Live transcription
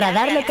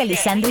Radar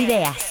Localizando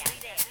Ideas.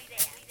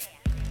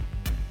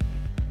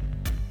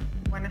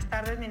 Buenas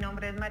tardes, mi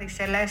nombre es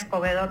Marisela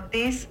Escobedo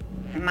Ortiz,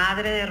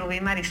 madre de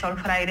Rubí Marisol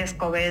Fraire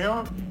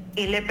Escobedo,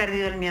 y le he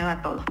perdido el miedo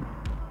a todo.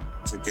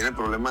 Se tiene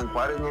problema en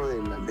Juárez, ¿no?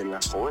 De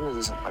las jóvenes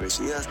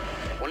desaparecidas.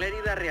 Con la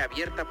herida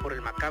reabierta por el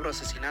macabro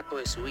asesinato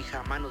de su hija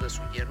a manos de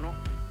su yerno,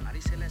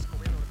 Marisela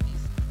Escobedo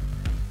Ortiz.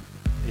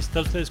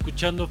 Está usted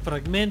escuchando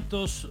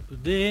fragmentos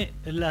de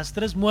Las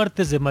tres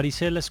muertes de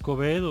Marisela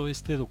Escobedo,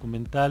 este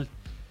documental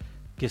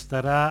que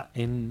estará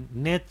en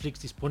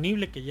Netflix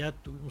disponible, que ya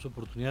tuvimos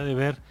oportunidad de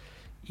ver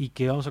y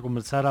que vamos a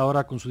conversar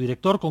ahora con su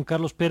director, con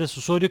Carlos Pérez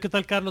Osorio. ¿Qué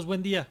tal, Carlos?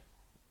 Buen día.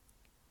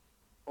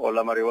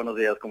 Hola, Mario, buenos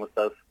días, ¿cómo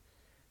estás?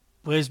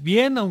 Pues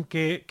bien,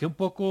 aunque un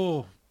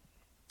poco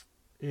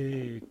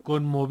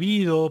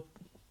conmovido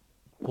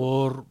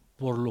por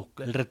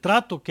el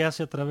retrato que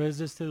hace a través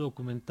de este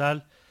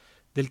documental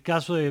del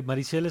caso de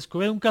Marisela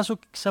Escobedo, un caso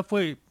que quizá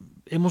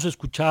hemos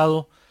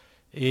escuchado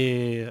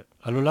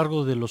a lo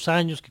largo de los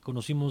años, que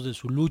conocimos de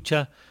su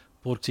lucha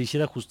por que se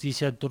hiciera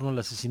justicia en torno al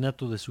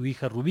asesinato de su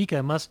hija Rubí, que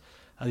además,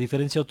 a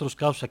diferencia de otros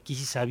casos, aquí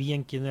sí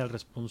sabían quién era el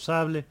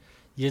responsable,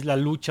 y es la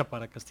lucha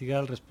para castigar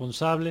al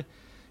responsable,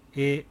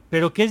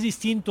 pero que es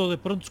distinto de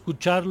pronto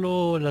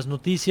escucharlo en las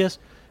noticias,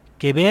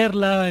 que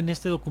verla en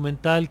este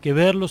documental, que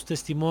ver los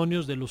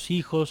testimonios de los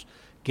hijos,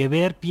 que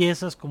ver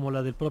piezas como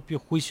la del propio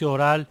juicio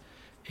oral,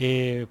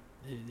 en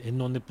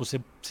donde pues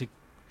se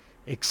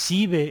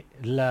exhibe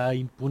la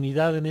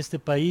impunidad en este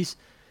país.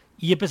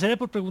 Y empezaré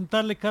por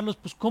preguntarle, Carlos,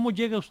 pues ¿cómo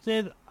llega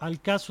usted al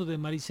caso de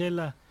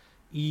Marisela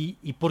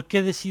y por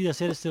qué decide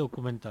hacer este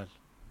documental?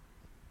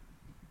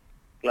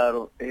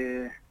 Claro,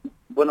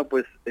 bueno,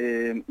 pues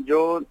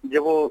yo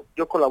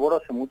colaboro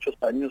hace muchos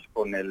años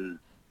con el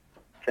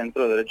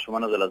Centro de Derechos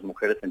Humanos de las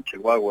Mujeres en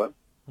Chihuahua,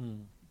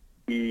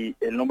 y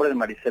el nombre de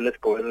Marisela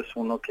Escobedo es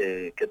uno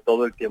que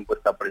todo el tiempo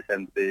está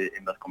presente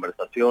en las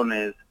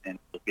conversaciones, en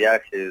los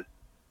viajes,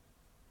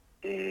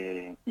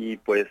 y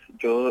pues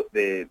yo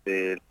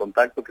del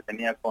contacto que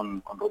tenía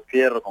con Ruth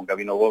Fierro, con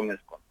Gabino Gómez,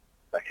 con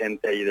la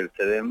gente ahí del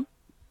CEDEM,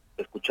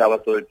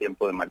 escuchaba todo el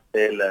tiempo de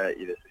Marisela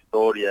y de su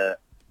historia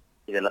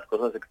y de las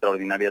cosas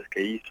extraordinarias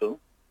que hizo,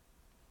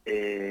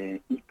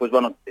 y pues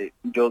bueno,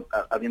 yo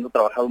habiendo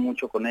trabajado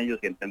mucho con ellos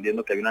y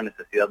entendiendo que había una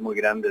necesidad muy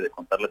grande de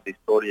contar las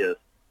historias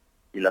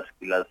y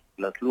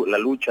la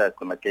lucha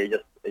con la que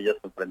ellas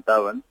se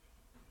enfrentaban,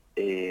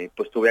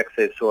 pues tuve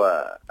acceso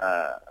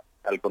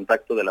al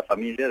contacto de la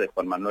familia, de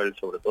Juan Manuel,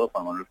 sobre todo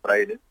Juan Manuel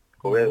Fraire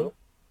Escobedo,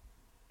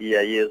 y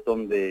ahí es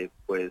donde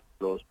pues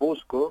los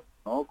busco,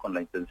 ¿no? Con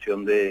la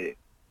intención de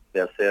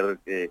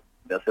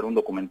hacer un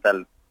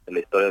documental de la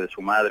historia de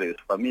su madre y de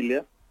su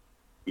familia,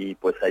 y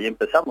pues ahí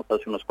empezamos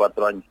hace unos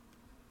 4 años.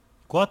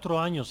 4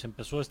 años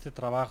empezó este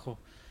trabajo.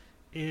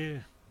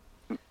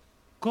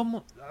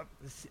 ¿Cómo?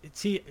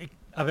 Sí,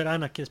 a ver,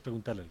 Ana, ¿quieres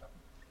preguntarle?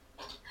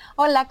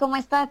 Hola, ¿cómo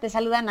está? Te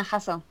saluda Ana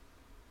Jasso.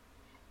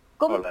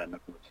 Hola, Ana.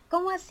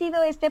 ¿Cómo ha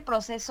sido este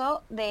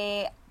proceso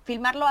de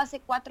filmarlo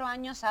hace 4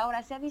 años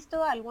ahora? ¿Se ha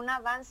visto algún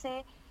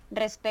avance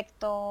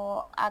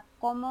respecto a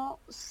cómo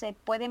se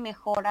puede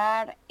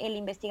mejorar el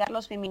investigar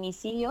los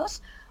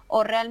feminicidios?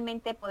 ¿O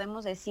realmente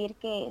podemos decir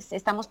que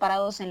estamos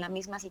parados en la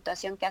misma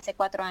situación que hace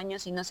 4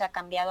 años y no se ha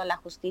cambiado la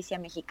justicia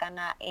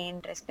mexicana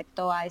en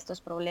respecto a estos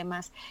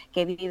problemas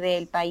que vive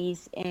el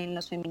país en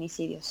los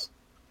feminicidios?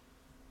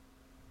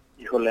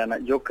 Híjole, Ana,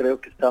 yo creo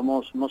que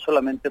estamos no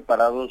solamente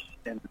parados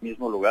en el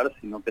mismo lugar,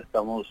 sino que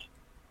estamos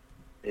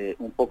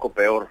un poco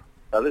peor,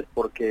 ¿sabes?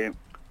 Porque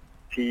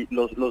si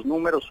los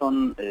números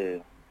son,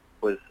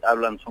 pues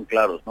son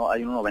claros, ¿no?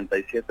 Hay un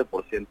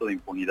 97% de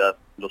impunidad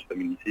en los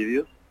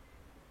feminicidios,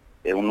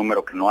 un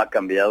número que no ha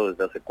cambiado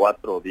desde hace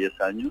 4 o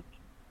 10 años,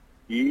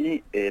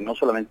 y no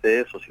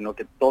solamente eso, sino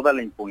que toda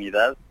la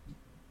impunidad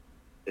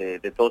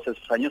de todos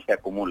esos años se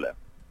acumula.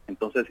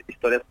 Entonces,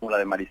 historias como la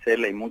de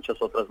Marisela y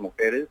muchas otras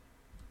mujeres,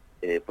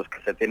 pues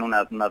que se tiene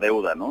una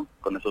deuda, ¿no?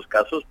 Con esos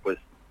casos, pues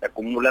se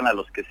acumulan a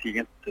los que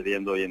siguen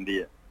sucediendo hoy en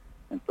día.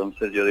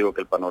 Entonces yo digo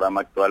que el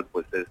panorama actual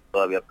pues es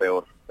todavía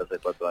peor que hace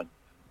 4 años.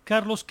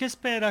 Carlos, ¿qué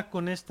espera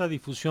con esta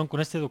difusión, con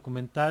este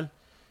documental,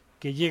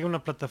 que llegue a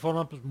una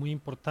plataforma pues muy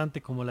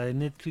importante como la de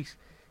Netflix?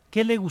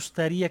 ¿Qué le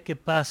gustaría que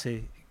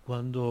pase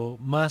cuando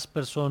más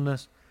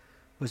personas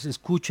pues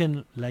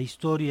escuchen la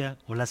historia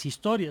o las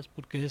historias?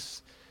 Porque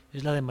es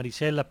la de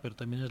Marisela, pero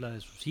también es la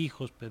de sus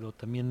hijos, pero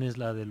también es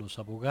la de los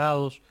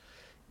abogados,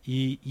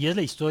 y es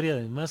la historia,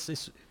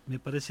 además, me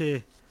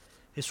parece,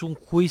 es un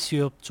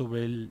juicio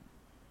sobre el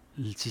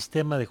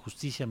sistema de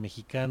justicia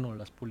mexicano,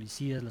 las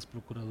policías, las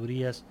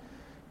procuradurías,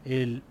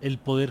 el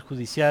Poder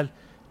Judicial.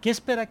 ¿Qué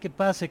espera que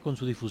pase con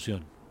su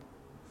difusión?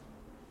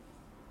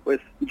 Pues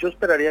yo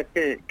esperaría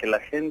que la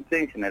gente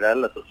en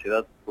general, la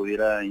sociedad,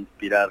 pudiera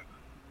inspirar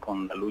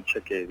con la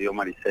lucha que dio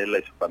Marisela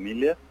y su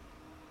familia.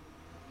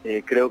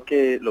 Creo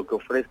que lo que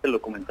ofrece el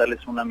documental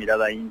es una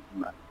mirada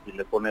íntima y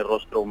le pone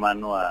rostro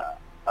humano a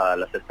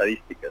las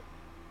estadísticas.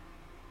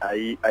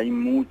 Hay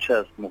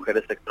muchas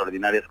mujeres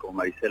extraordinarias como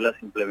Marisela,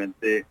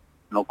 simplemente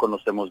no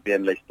conocemos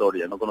bien la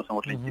historia, no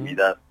conocemos la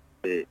intimidad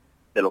de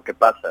lo que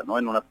pasa, ¿no?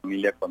 En una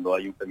familia cuando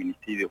hay un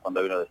feminicidio, cuando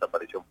hay una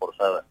desaparición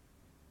forzada.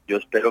 Yo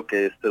espero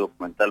que este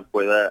documental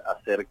pueda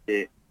hacer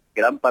que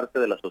gran parte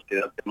de la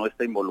sociedad que no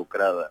está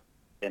involucrada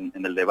en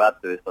el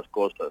debate de estas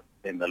cosas,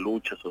 en la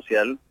lucha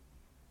social,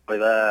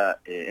 pueda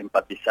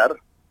empatizar,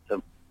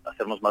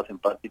 hacernos más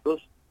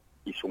empáticos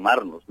y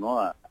sumarnos, ¿no?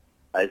 a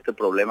este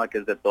problema que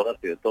es de todas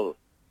y de todos.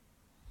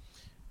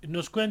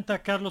 Nos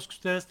cuenta, Carlos, que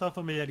usted está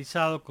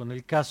familiarizado con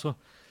el caso,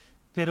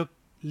 pero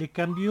 ¿le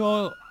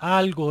cambió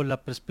algo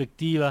la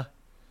perspectiva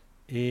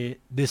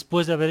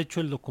después de haber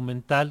hecho el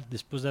documental,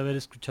 después de haber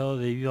escuchado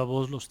de viva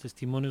voz los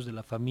testimonios de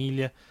la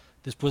familia,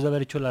 después de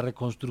haber hecho la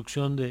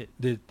reconstrucción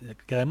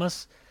que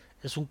además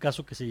es un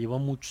caso que se llevó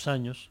muchos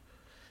años,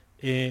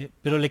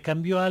 pero ¿le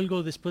cambió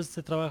algo después de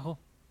este trabajo?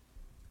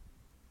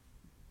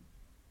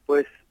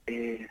 Pues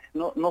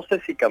no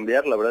sé si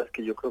cambiar, la verdad es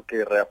que yo creo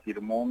que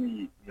reafirmó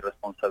mi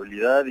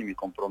responsabilidad y mi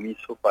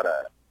compromiso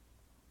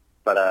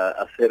para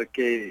hacer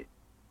que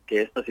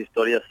estas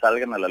historias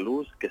salgan a la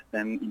luz, que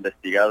estén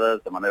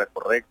investigadas de manera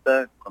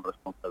correcta, con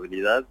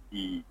responsabilidad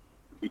y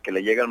que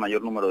le llegue al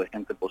mayor número de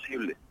gente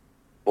posible.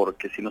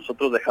 Porque si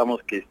nosotros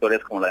dejamos que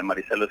historias como la de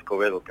Maricela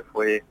Escobedo, que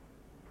fue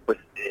pues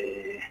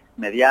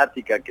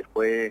mediática, que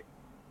fue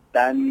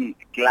tan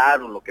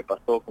claro lo que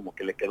pasó, como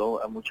que le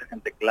quedó a mucha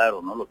gente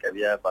claro, ¿no? Lo que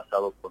había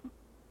pasado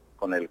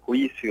con el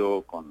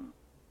juicio,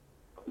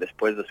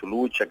 después de su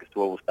lucha, que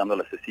estuvo buscando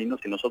al asesino.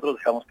 Si nosotros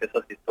dejamos que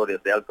esas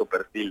historias de alto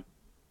perfil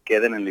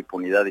queden en la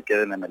impunidad y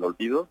queden en el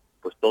olvido,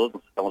 pues todos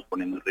nos estamos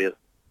poniendo en riesgo.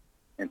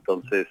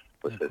 Entonces,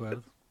 pues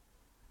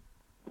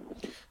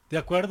de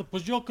acuerdo,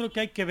 pues yo creo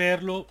que hay que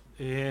verlo,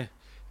 que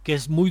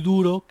es muy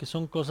duro, que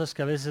son cosas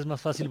que a veces es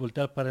más fácil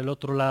voltear para el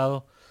otro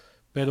lado,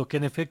 pero que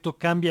en efecto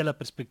cambia la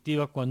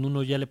perspectiva cuando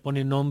uno ya le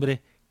pone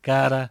nombre,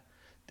 cara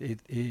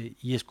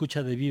y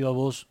escucha de viva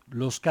voz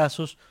los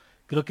casos.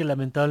 Creo que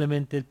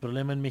lamentablemente el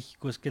problema en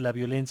México es que la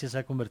violencia se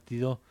ha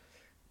convertido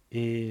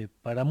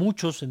para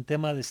muchos en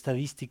tema de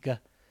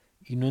estadística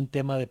y no en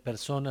tema de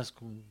personas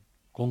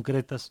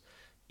concretas,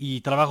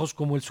 y trabajos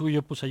como el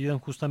suyo pues ayudan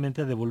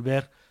justamente a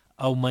devolver,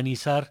 a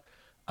humanizar,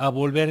 a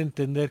volver a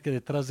entender que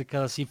detrás de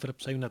cada cifra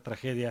pues hay una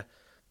tragedia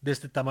de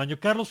este tamaño.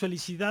 Carlos,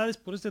 felicidades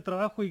por este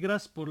trabajo y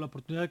gracias por la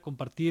oportunidad de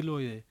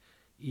compartirlo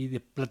y de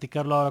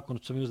platicarlo ahora con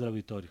nuestros amigos del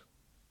auditorio.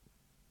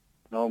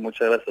 No,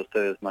 muchas gracias a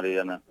ustedes,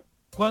 Mariana.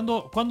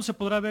 ¿Cuándo se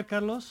podrá ver,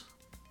 Carlos?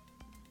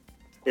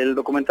 El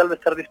documental va a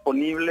estar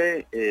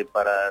disponible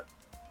para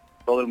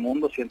todo el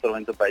mundo,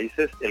 190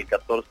 países, el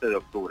 14 de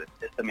octubre,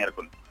 este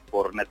miércoles,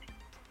 por Netflix.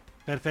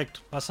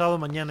 Perfecto, pasado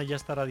mañana ya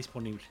estará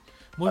disponible.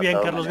 Muy bien,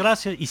 Carlos,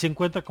 gracias. Y se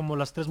encuentra como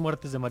Las 3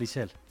 muertes de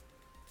Maricela.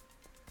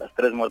 Las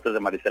 3 muertes de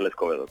Maricela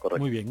Escobedo,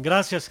 correcto. Muy bien,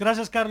 gracias,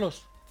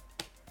 Carlos.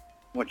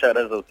 Muchas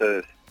gracias a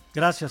ustedes.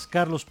 Gracias,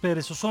 Carlos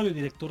Pérez Osorio,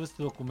 director de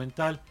este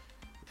documental,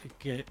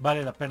 que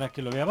vale la pena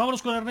que lo vea.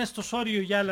 Vámonos con Ernesto Osorio y ya